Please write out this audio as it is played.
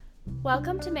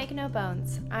Welcome to Make No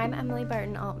Bones. I'm Emily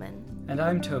Barton Altman. And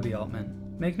I'm Toby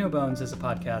Altman. Make No Bones is a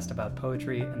podcast about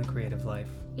poetry and the creative life.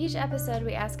 Each episode,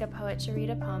 we ask a poet to read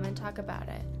a poem and talk about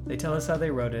it. They tell us how they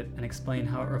wrote it and explain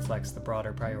how it reflects the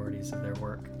broader priorities of their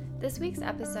work. This week's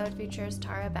episode features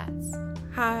Tara Betts.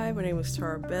 Hi, my name is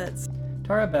Tara Betts.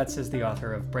 Tara Betts is the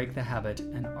author of Break the Habit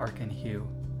and Arc and Hue.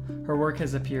 Her work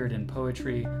has appeared in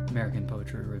Poetry, American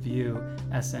Poetry Review,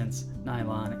 Essence,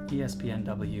 Nylon,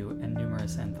 ESPNW, and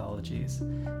numerous anthologies.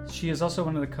 She is also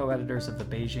one of the co-editors of The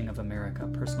Beijing of America,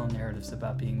 Personal Narratives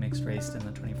About Being Mixed-Raced in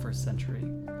the 21st Century.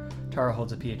 Tara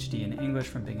holds a PhD in English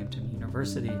from Binghamton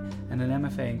University and an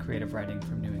MFA in Creative Writing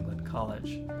from New England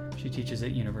College. She teaches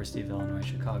at University of Illinois,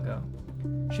 Chicago.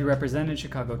 She represented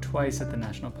Chicago twice at the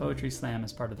National Poetry Slam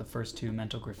as part of the first two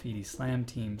Mental Graffiti Slam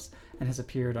teams and has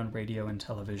appeared on radio and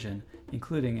television,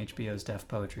 including HBO's Def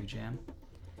Poetry Jam.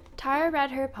 Tara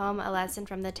read her poem A Lesson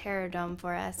from the Terror Dome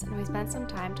for us, and we spent some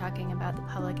time talking about the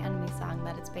Public Enemy song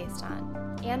that it's based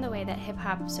on, and the way that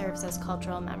hip-hop serves as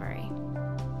cultural memory.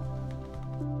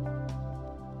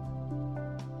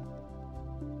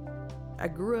 I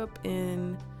grew up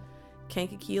in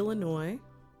Kankakee, Illinois,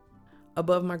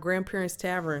 above my grandparents'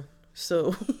 tavern.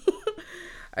 So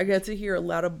I got to hear a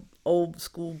lot of old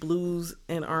school blues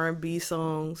and R&B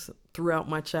songs throughout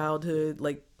my childhood.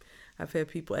 Like, I've had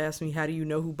people ask me, how do you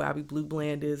know who Bobby Blue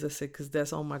Bland is? I said, because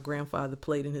that's all my grandfather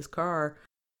played in his car.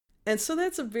 And so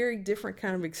that's a very different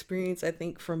kind of experience, I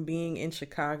think, from being in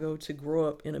Chicago to grow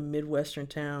up in a Midwestern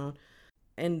town.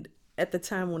 And at the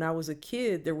time when I was a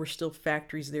kid, there were still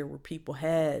factories there where people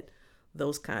had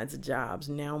those kinds of jobs.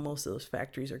 Now most of those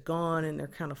factories are gone and they're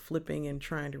kind of flipping and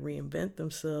trying to reinvent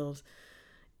themselves,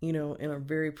 you know, in a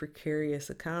very precarious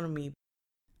economy.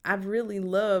 I've really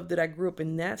loved that I grew up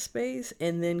in that space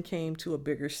and then came to a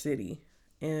bigger city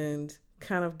and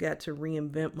kind of got to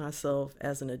reinvent myself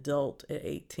as an adult at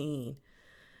 18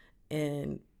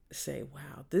 and say,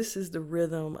 wow, this is the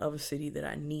rhythm of a city that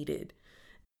I needed.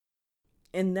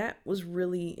 And that was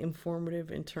really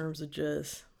informative in terms of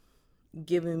just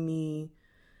giving me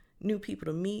new people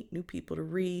to meet, new people to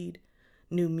read,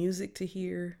 new music to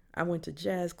hear. I went to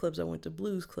jazz clubs, I went to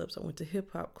blues clubs, I went to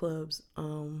hip hop clubs.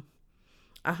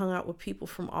 I hung out with people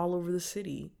from all over the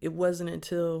city. It wasn't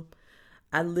until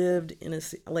I lived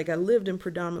in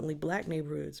predominantly black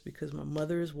neighborhoods because my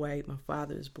mother is white, my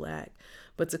father is black.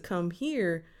 But to come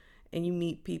here and you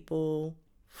meet people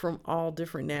from all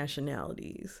different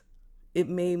nationalities, it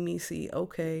made me see,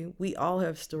 okay, we all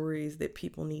have stories that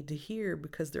people need to hear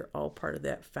because they're all part of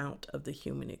that fount of the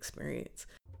human experience.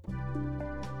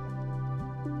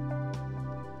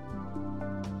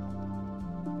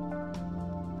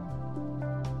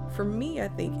 For me, I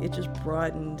think it just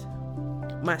broadened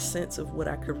my sense of what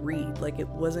I could read. Like, it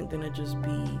wasn't going to just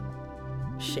be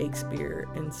Shakespeare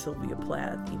and Sylvia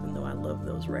Plath, even though I love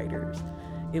those writers.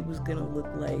 It was going to look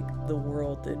like the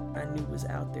world that I knew was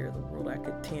out there, the world I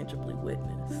could tangibly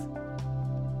witness.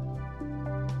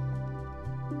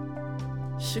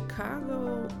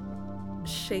 Chicago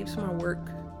shapes my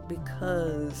work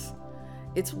because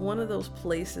it's one of those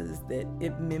places that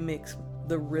it mimics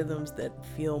the rhythms that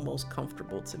feel most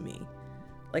comfortable to me.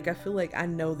 Like, I feel like I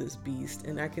know this beast,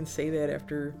 and I can say that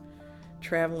after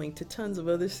traveling to tons of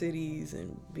other cities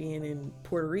and being in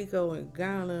Puerto Rico and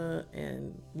Ghana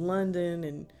and London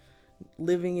and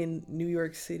living in New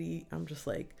York City. I'm just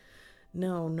like,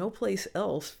 no place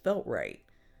else felt right.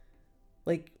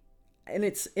 Like, and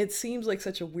it seems like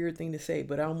such a weird thing to say,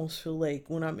 but I almost feel like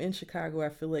when I'm in Chicago, I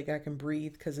feel like I can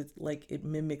breathe because it's like it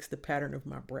mimics the pattern of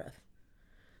my breath.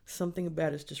 Something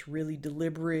about it's just really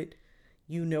deliberate.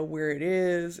 You know where it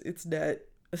is. It's not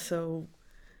so.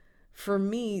 For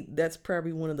me, that's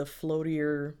probably one of the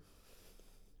floatier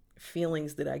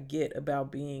feelings that I get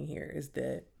about being here is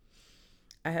that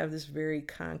I have this very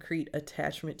concrete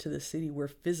attachment to the city where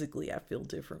physically I feel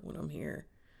different when I'm here.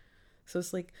 So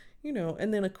it's like, you know,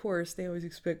 and then of course they always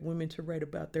expect women to write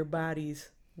about their bodies,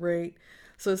 right?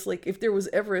 So it's like if there was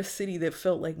ever a city that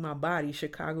felt like my body,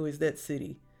 Chicago is that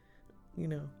city, you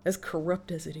know, as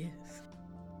corrupt as it is.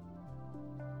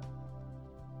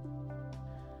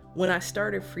 When I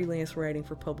started freelance writing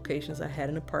for publications, I had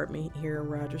an apartment here in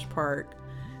Rogers Park,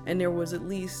 and there was at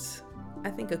least, I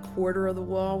think, a quarter of the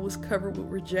wall was covered with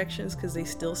rejections because they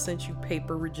still sent you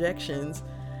paper rejections.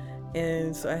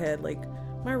 And so I had like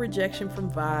my rejection from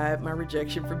Vibe, my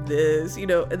rejection from this, you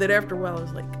know, and then after a while I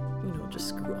was like, you know, just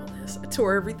screw all this. I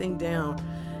tore everything down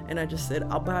and I just said,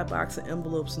 I'll buy a box of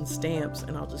envelopes and stamps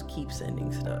and I'll just keep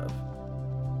sending stuff.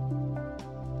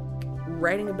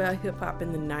 Writing about hip hop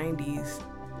in the 90s,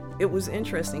 it was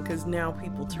interesting because now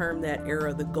people term that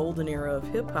era the golden era of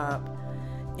hip hop.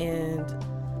 And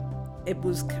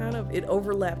it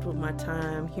overlapped with my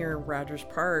time here in Rogers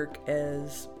Park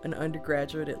as an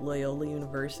undergraduate at Loyola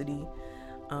University.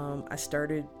 I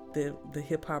started the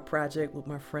hip hop project with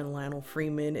my friend Lionel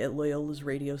Freeman at Loyola's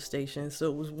radio station. So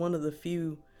it was one of the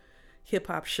few hip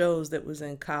hop shows that was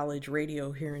in college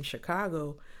radio here in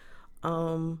Chicago.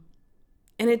 And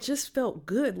it just felt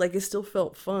good. Like, it still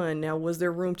felt fun. Now, was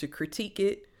there room to critique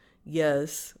it?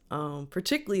 Yes.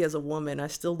 Particularly as a woman, I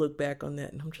still look back on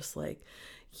that and I'm just like,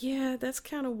 yeah, that's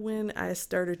kind of when I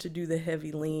started to do the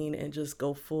heavy lean and just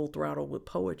go full throttle with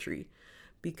poetry.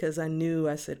 Because I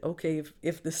said, okay,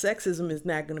 if the sexism is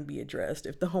not going to be addressed,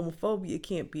 if the homophobia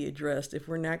can't be addressed, if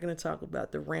we're not going to talk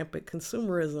about the rampant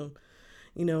consumerism,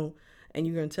 and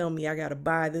you're going to tell me I got to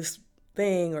buy this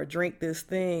thing or drink this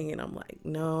thing. And I'm like,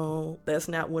 no, that's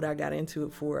not what I got into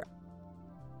it for.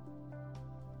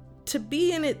 To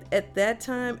be in it at that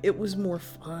time, it was more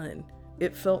fun.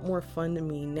 It felt more fun to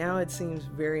me. Now it seems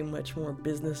very much more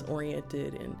business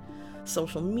oriented and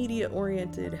social media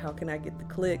oriented. How can I get the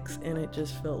clicks? And it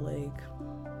just felt like,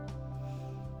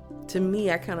 to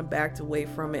me, I kind of backed away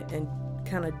from it and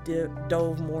kind of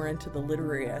dove more into the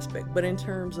literary aspect. But in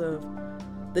terms of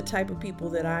the type of people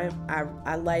that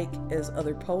I like as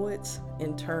other poets,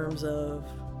 in terms of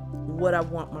what I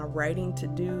want my writing to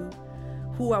do,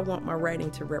 who I want my writing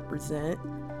to represent,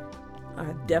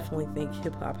 I definitely think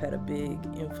hip hop had a big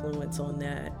influence on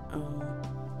that.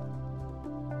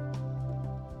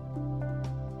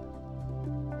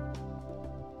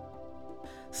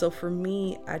 So for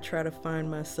me, I try to find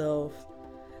myself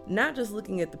not just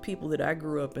looking at the people that I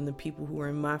grew up and the people who are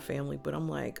in my family, but I'm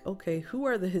like, okay, who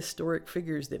are the historic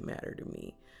figures that matter to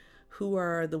me? Who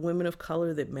are the women of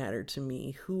color that matter to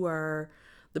me? Who are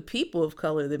the people of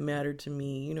color that matter to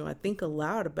me? I think a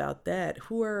lot about that.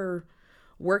 Who are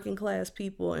working class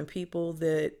people and people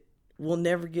that will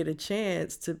never get a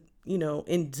chance to,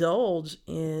 indulge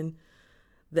in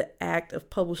the act of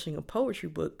publishing a poetry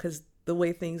book? Because the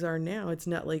way things are now, it's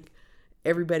not like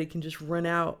everybody can just run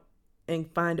out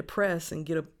and find a press and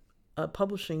get a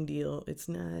publishing deal. It's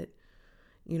not,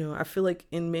 I feel like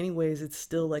in many ways it's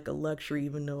still like a luxury,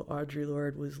 even though Audre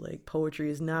Lorde was like, poetry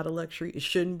is not a luxury. It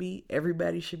shouldn't be.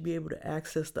 Everybody should be able to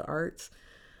access the arts.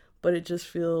 But it just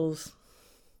feels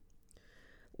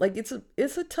like it's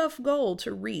a tough goal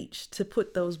to reach, to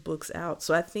put those books out.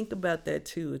 So I think about that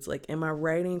too. It's like, am I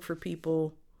writing for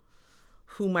people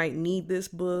who might need this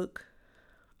book?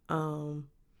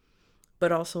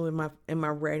 But also am I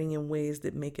writing in ways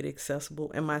that make it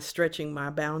accessible? Am I stretching my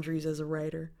boundaries as a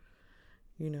writer?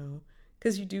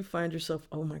 Because you do find yourself,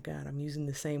 oh my God, I'm using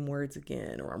the same words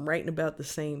again, or I'm writing about the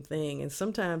same thing. And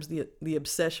sometimes the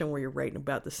obsession where you're writing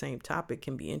about the same topic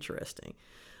can be interesting,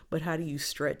 but how do you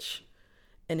stretch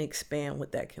and expand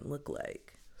what that can look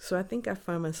like? So I think I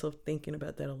find myself thinking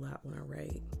about that a lot when I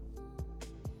write.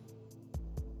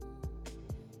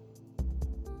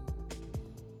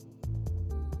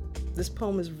 This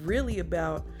poem is really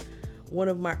about one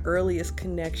of my earliest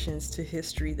connections to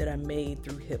history that I made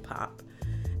through hip hop.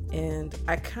 And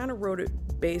I kind of wrote it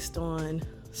based on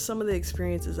some of the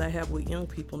experiences I have with young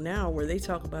people now where they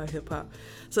talk about hip hop.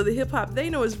 So the hip hop they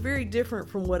know is very different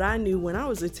from what I knew when I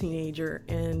was a teenager.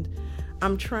 And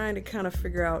I'm trying to kind of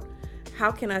figure out,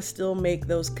 how can I still make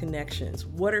those connections?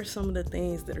 What are some of the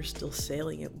things that are still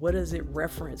salient? What does it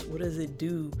reference? What does it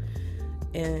do?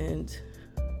 And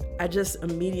I just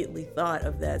immediately thought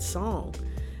of that song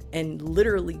and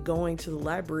literally going to the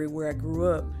library where I grew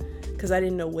up, because I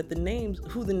didn't know who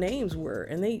the names were.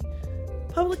 And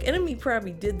Public Enemy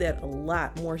probably did that a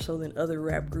lot more so than other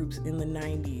rap groups in the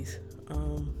 90s.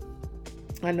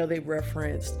 I know they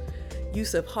referenced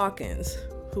Yusuf Hawkins,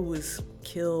 who was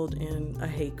killed in a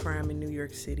hate crime in New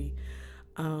York City.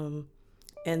 And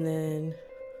then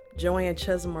Joanne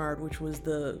Chesimard, which was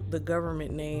the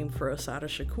government name for Assata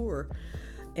Shakur.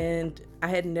 And I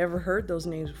had never heard those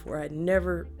names before. I had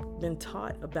never been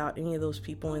taught about any of those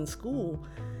people in school.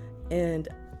 And,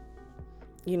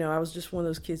 I was just one of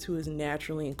those kids who was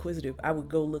naturally inquisitive. I would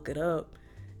go look it up.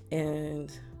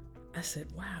 And I said,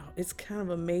 wow, it's kind of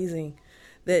amazing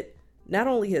that not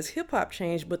only has hip hop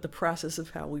changed, but the process of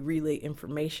how we relay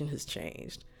information has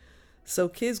changed. So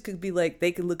kids could be like,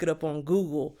 they could look it up on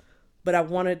Google, but I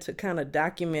wanted to kind of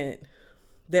document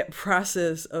that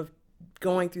process of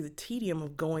going through the tedium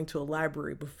of going to a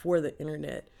library before the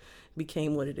internet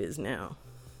became what it is now.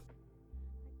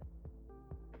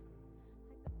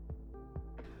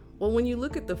 Well, when you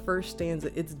look at the first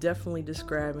stanza, it's definitely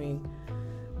describing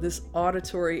this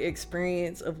auditory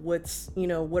experience of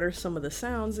what are some of the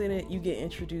sounds in it. You get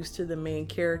introduced to the main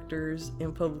characters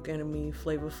in Public Enemy,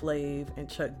 Flavor Flav and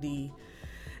Chuck D.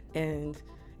 And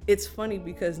it's funny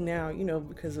because now,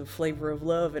 because of Flavor of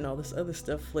Love and all this other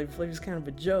stuff, Flavor Flav is kind of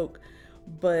a joke.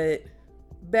 But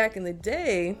back in the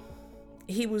day,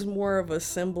 he was more of a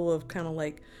symbol of kind of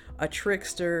like a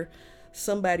trickster,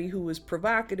 somebody who was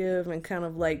provocative and kind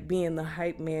of like being the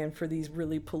hype man for these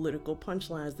really political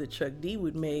punchlines that Chuck D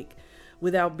would make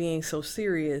without being so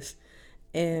serious.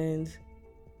 And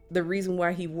the reason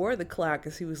why he wore the clock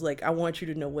is he was like, I want you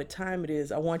to know what time it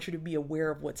is. I want you to be aware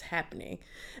of what's happening.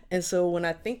 And so when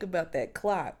I think about that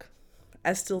clock,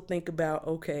 I still think about,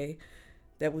 okay,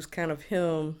 that was kind of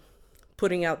him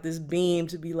putting out this beam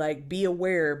to be like, be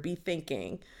aware, be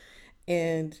thinking.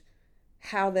 And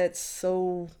how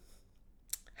a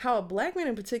black man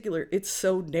in particular, it's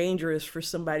so dangerous for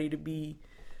somebody to be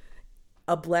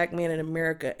a black man in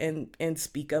America and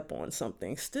speak up on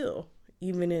something still,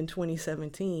 even in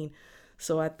 2017.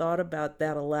 So I thought about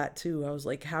that a lot too. I was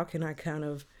like, how can I kind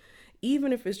of,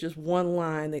 even if it's just one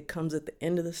line that comes at the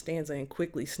end of the stanza and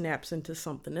quickly snaps into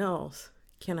something else,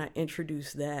 can I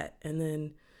introduce that? And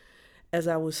then as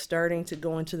I was starting to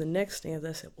go into the next stanza,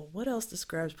 I said, well, what else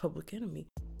describes Public Enemy?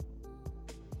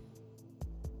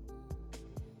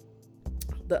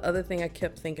 The other thing I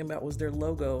kept thinking about was their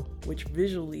logo, which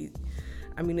visually,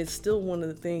 I mean, it's still one of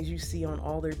the things you see on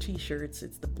all their t-shirts.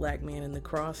 It's the black man in the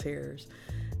crosshairs.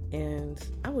 And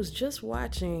I was just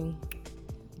watching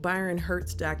Byron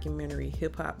Hurt's documentary,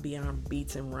 Hip Hop Beyond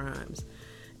Beats and Rhymes.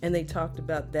 And they talked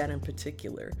about that in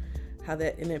particular, how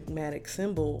that enigmatic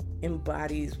symbol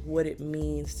embodies what it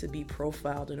means to be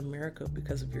profiled in America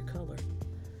because of your color.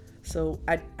 So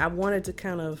I wanted to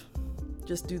kind of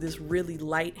just do this really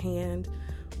light hand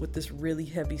with this really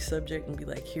heavy subject and be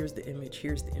like, here's the image,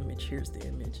 here's the image, here's the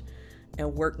image,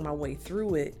 and work my way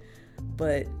through it.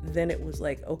 But then it was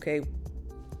like, okay,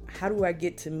 how do I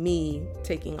get to me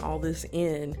taking all this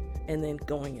in and then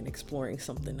going and exploring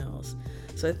something else?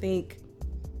 So I think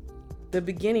the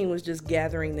beginning was just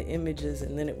gathering the images,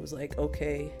 and then it was like,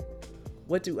 okay,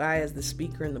 what do I as the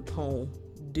speaker in the poem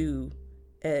do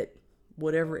at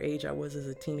whatever age I was as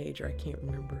a teenager? I can't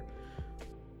remember.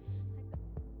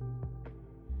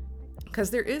 Because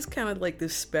there is kind of like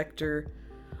this specter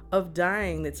of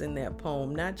dying that's in that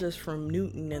poem, not just from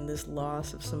Newton and this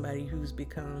loss of somebody who's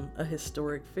become a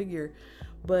historic figure,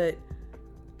 but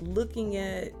looking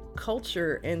at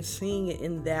culture and seeing it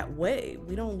in that way.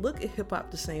 We don't look at hip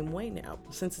hop the same way now,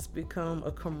 since it's become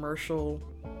a commercial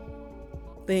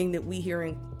thing that we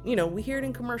hear we hear it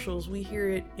in commercials, we hear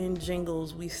it in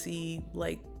jingles, we see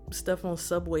like stuff on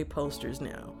subway posters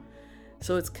now.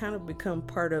 So it's kind of become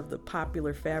part of the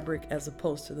popular fabric as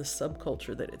opposed to the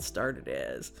subculture that it started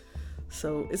as.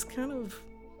 So it's kind of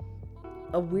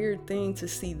a weird thing to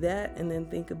see that and then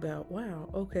think about, wow,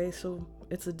 okay, so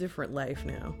it's a different life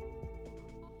now.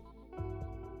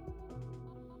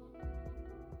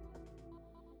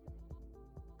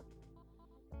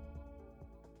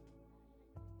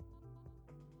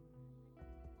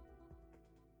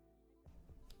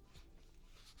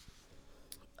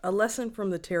 A lesson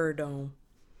from the Terror Dome.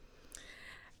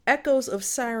 Echoes of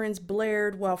sirens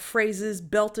blared while phrases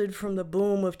belted from the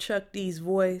boom of Chuck D's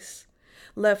voice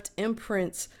left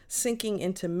imprints sinking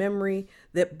into memory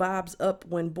that bobs up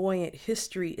when buoyant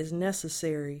history is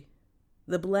necessary.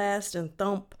 The blast and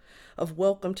thump of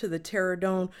Welcome to the Terror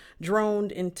Dome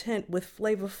droned intent with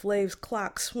Flavor Flav's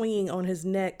clock swinging on his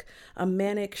neck, a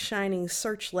manic shining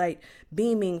searchlight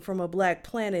beaming from a black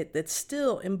planet that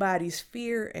still embodies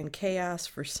fear and chaos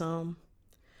for some.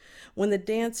 When the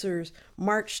dancers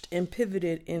marched and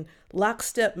pivoted in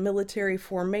lockstep military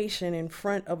formation in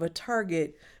front of a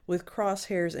target with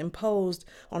crosshairs imposed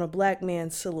on a black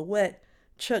man's silhouette,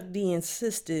 Chuck D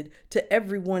insisted to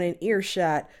everyone in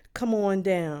earshot, come on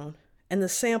down. And the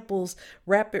sample's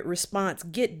rapid response,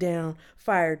 get down,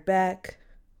 fired back.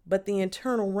 But the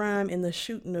internal rhyme in the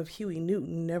shooting of Huey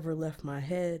Newton never left my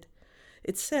head.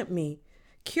 It sent me,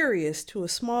 curious, to a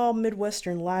small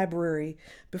Midwestern library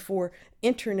before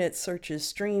internet searches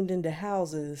streamed into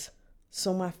houses.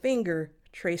 So my finger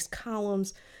traced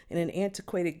columns in an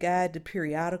antiquated guide to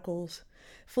periodicals,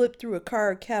 flipped through a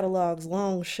card catalog's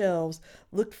long shelves,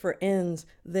 looked for N's,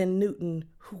 then Newton.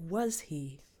 Who was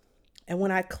he? And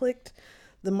when I clicked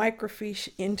the microfiche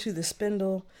into the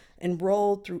spindle and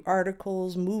rolled through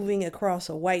articles moving across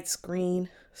a white screen,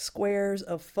 squares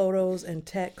of photos and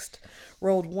text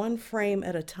rolled one frame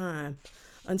at a time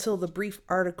until the brief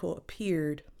article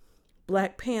appeared.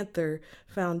 Black Panther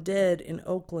found dead in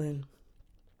Oakland.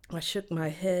 I shook my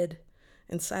head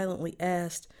and silently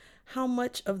asked how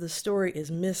much of the story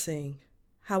is missing,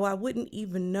 how I wouldn't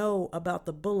even know about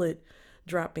the bullet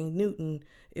dropping Newton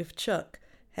if Chuck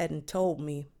hadn't told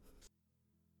me.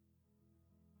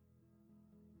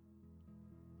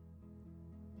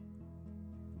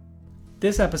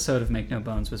 This episode of Make No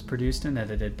Bones was produced and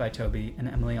edited by Toby and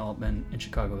Emily Altman in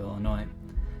Chicago, Illinois.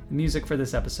 The music for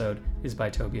this episode is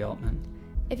by Toby Altman.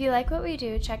 If you like what we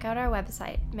do, check out our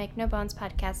website,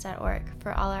 makenobonespodcast.org,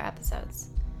 for all our episodes.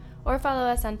 Or follow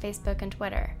us on Facebook and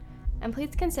Twitter. And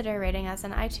please consider rating us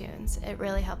on iTunes. It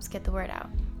really helps get the word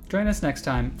out. Join us next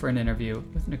time for an interview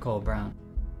with Nicole Brown.